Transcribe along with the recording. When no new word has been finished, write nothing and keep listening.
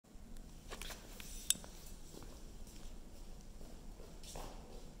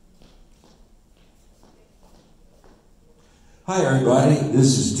Hi everybody,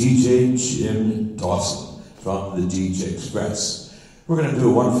 this is DJ Jim Dawson from the DJ Express. We're going to do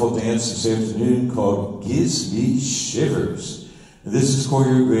a wonderful dance this afternoon called Gives Me Shivers. And this is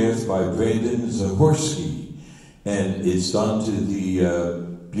choreographed by Zahorsky, and it's done to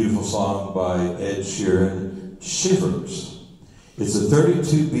the beautiful song by Ed Sheeran, Shivers. It's a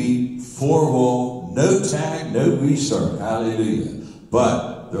 32-beat, 4-wall, no tag, no restart, hallelujah.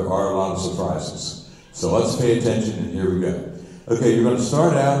 But there are a lot of surprises. So let's pay attention, and here we go. Okay, you're going to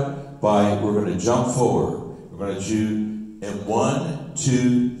start out by, we're going to jump forward. We're going to do in 1,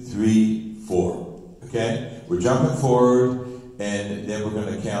 2, 3, 4. Okay? We're jumping forward, and then we're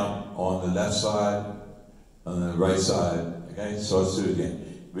going to count on the left side, on the right side. Okay? So let's do it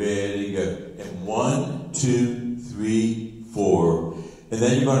again. Ready, go. In 1, 2, 3, 4. And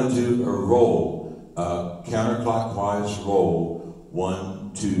then you're going to do a roll, counterclockwise roll.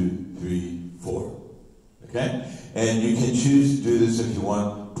 1, 2, 3, 4. Okay? And you can choose to do this if you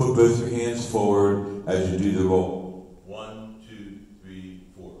want. Put both your hands forward as you do the roll. 1, 2, 3,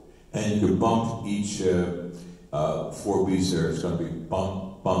 4. And you can bump each 4 beats there. It's going to be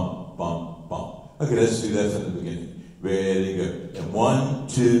bump, bump, bump, bump. Okay, let's do that from the beginning. Ready, go. And 1,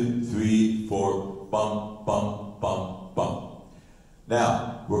 2, 3, 4. Bump, bump, bump, bump.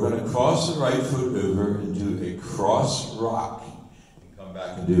 Now, we're going to cross the right foot over and do a cross rock. And come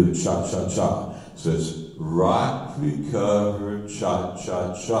back and do a cha-cha-cha. So it's rock, recover,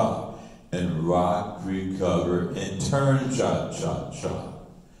 cha-cha-cha. And rock, recover, and turn, cha-cha-cha.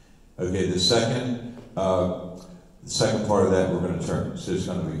 Okay, the second part of that we're going to turn. So it's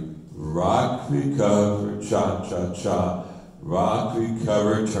going to be rock, recover, cha-cha-cha. Rock,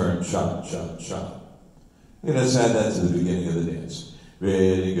 recover, turn, cha-cha-cha. Okay, let's add that to the beginning of the dance.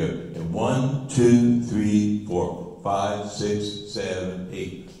 Ready, go. And 1, 2, 3, 4, 5, 6, 7,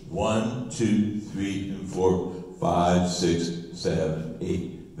 8. 1, 2, 3, and 4, 5, 6, 7,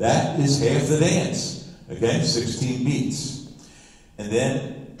 8. That is half the dance. Okay, 16 beats. And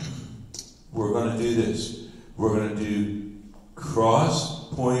then we're going to do this. We're going to do cross,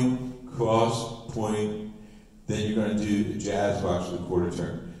 point, cross, point. Then you're going to do a jazz box with a quarter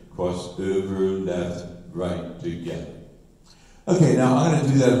turn. Cross over, left, right, together. Okay, now I'm going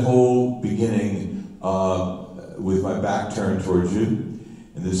to do that whole beginning with my back turned towards you.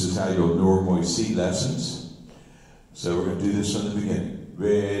 And this is how you'll normally see lessons. So we're going to do this from the beginning.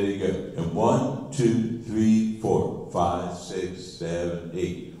 Ready, go. And 1, 2, 3, 4, 5, 6, 7,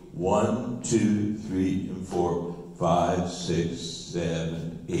 8. 1, 2, 3, and 4, 5, 6,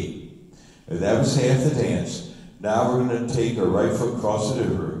 7, 8. Now that was half the dance. Now we're going to take our right foot, cross it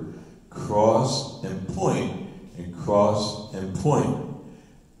over, cross and point, and cross and point.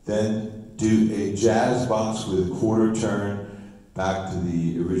 Then do a jazz box with a quarter turn back to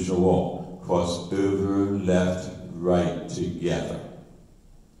the original wall. Cross over, left, right, together.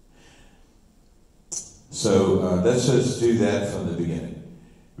 So let's just do that from the beginning.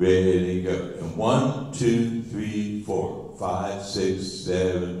 Ready, go. And 1, 2, 3, 4, 5, 6,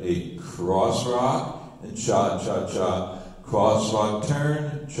 7, 8. Cross rock and cha-cha-cha. Cross rock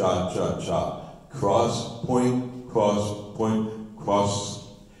turn, cha-cha-cha. Cross, point, cross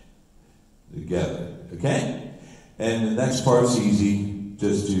together. Okay? And the next part's easy.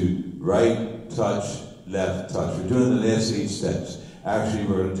 Just do right touch, left touch. We're doing the last 8 steps. Actually,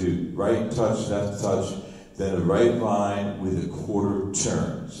 we're going to do right touch, left touch, then a right line with a quarter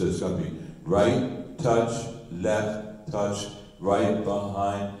turn. So it's going to be right touch, left touch, right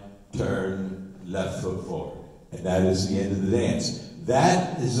behind, turn, left foot forward. And that is the end of the dance.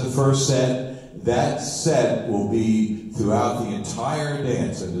 That is the first set. That set will be throughout the entire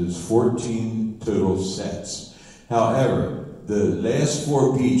dance, and there's 14 total sets. However, the last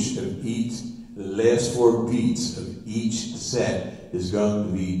 4 beats of each set is going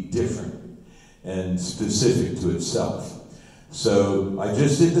to be different and specific to itself. So I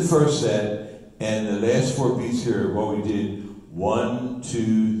just did the first set, and the last 4 beats here, what we did, 1,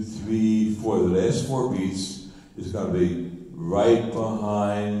 2, 3, 4. The last 4 beats is going to be right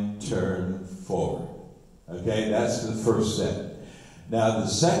behind, turn forward. Okay, that's the first set. Now the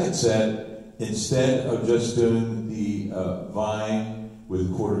second set, instead of just doing the vine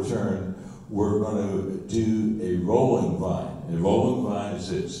with a quarter turn, we're going to do a rolling vine. And a rolling vine is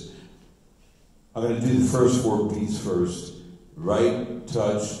this. I'm going to do the first 4 beats first. Right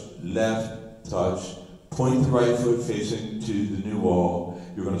touch, left touch. Point the right foot facing to the new wall.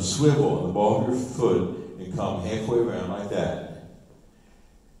 You're going to swivel on the ball of your foot and come halfway around like that.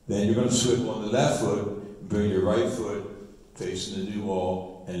 Then you're going to swivel on the left foot and bring your right foot facing the new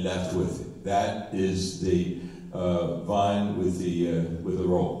wall and left with it. That is the vine with the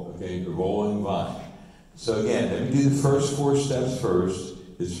roll. Okay, the rolling vine. So again, let me do the first 4 steps first.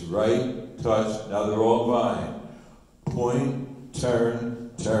 It's right, touch, now they're all vine. Point,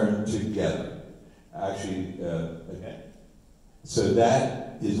 turn, turn together. Actually, okay. So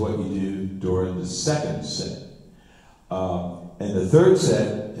that is what you do during the second set. And the third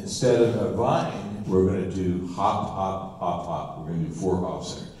set, instead of a vine, we're going to do hop, hop, hop, hop. We're going to do 4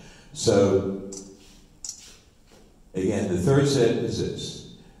 hops there. So, again, the third set is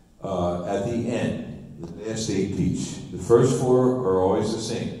this. At the end, the last 8 each. The first 4 are always the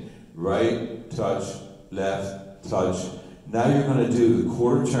same. Right, touch, left, touch. Now you're going to do the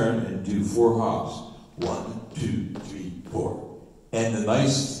quarter turn and do 4 hops. 1, 2, 3, 4. And the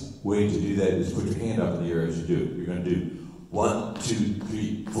nice way to do that is put your hand up in the air as you do it. You're going to do 1, 2,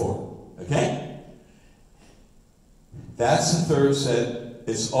 3, 4. Okay? That's the third set.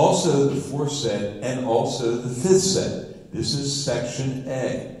 It's also the 4th set and also the 5th set. This is section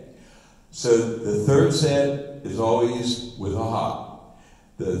A. So the 3rd set is always with a hop.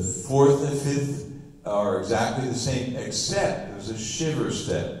 The 4th and 5th are exactly the same, except there's a shiver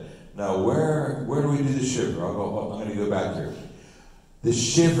step. Now, where do we do the shiver? I'm going to go back here. The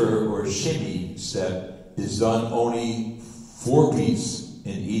shiver or shimmy step is done only 4 beats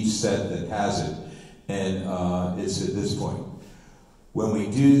in each set that has it, and it's at this point. When we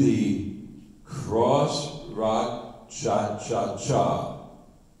do the cross, rock, cha, cha, cha.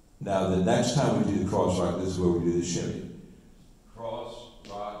 Now, the next time we do the cross rock, this is where we do the shimmy. Cross,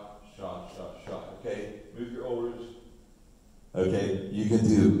 rock, cha, cha, cha. Okay, move your shoulders. Okay, you can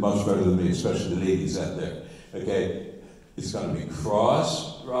do much better than me, especially the ladies out there. Okay, it's going to be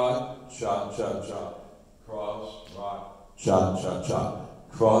cross, rock, cha, cha, cha. Cross, rock, cha, cha, cha.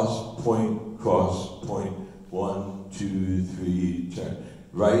 Cross, point, 1, 2, 3, turn.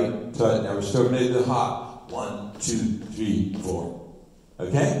 Right, touch. Now we're still going to do the hop. 1, 2, 3, 4.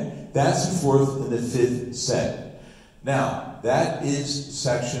 Okay? That's the 4th and the 5th set. Now, that is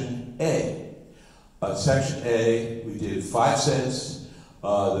section A. Section A, we did 5 sets.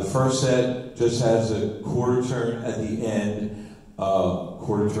 The first set just has a quarter turn at the end,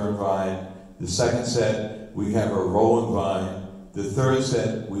 quarter turn vine. The second set, we have a rolling vine. The third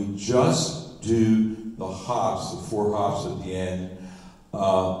set, we just do the hops, the 4 hops at the end,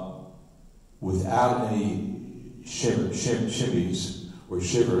 without any shimmies or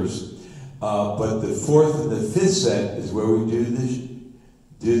shivers. But the 4th and the 5th set is where we do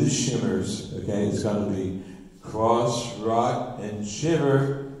the shimmers. Okay, it's going to be cross, rock, and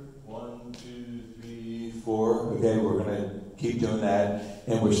shiver. 1, 2, 3, 4. Okay, we're going to keep doing that,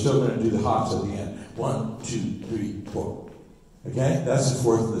 and we're still going to do the hops at the end. 1, 2, 3, 4. Okay, that's the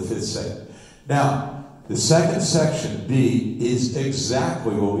 4th and the 5th set. Now, the second section, B, is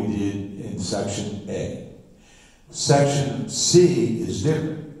exactly what we did in section A. Section C is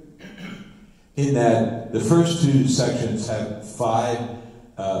different in that the first 2 sections have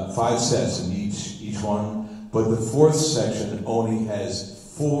 5 sets in each one, but the 4th section only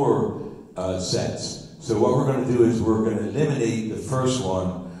has 4 sets. So what we're going to do is we're going to eliminate the first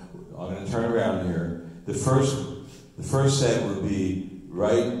one. I'm going to turn around here. The first set would be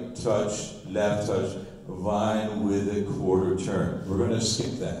right touch, left touch, vine with a quarter turn. We're going to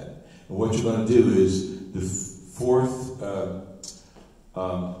skip that. And what you're going to do is the 4th,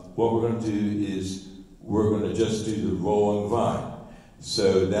 what we're going to do is we're going to just do the rolling vine.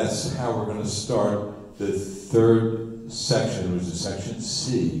 So that's how we're going to start the 3rd section, which is section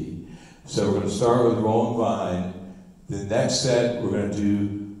C. So we're going to start with rolling vine. The next set we're going to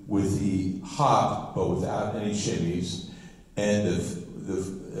do with the hop, but without any shimmies. And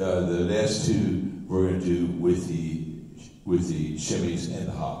the last 2 we're going to do with the shimmies and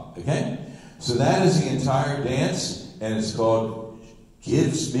the hop. Okay? So that is the entire dance, and it's called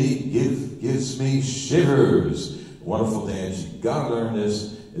Gives Me Shivers. Wonderful dance. You've got to learn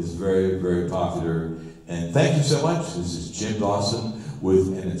this. It's very, very popular. And thank you so much. This is Jim Dawson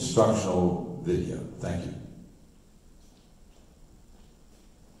with an instructional video. Thank you.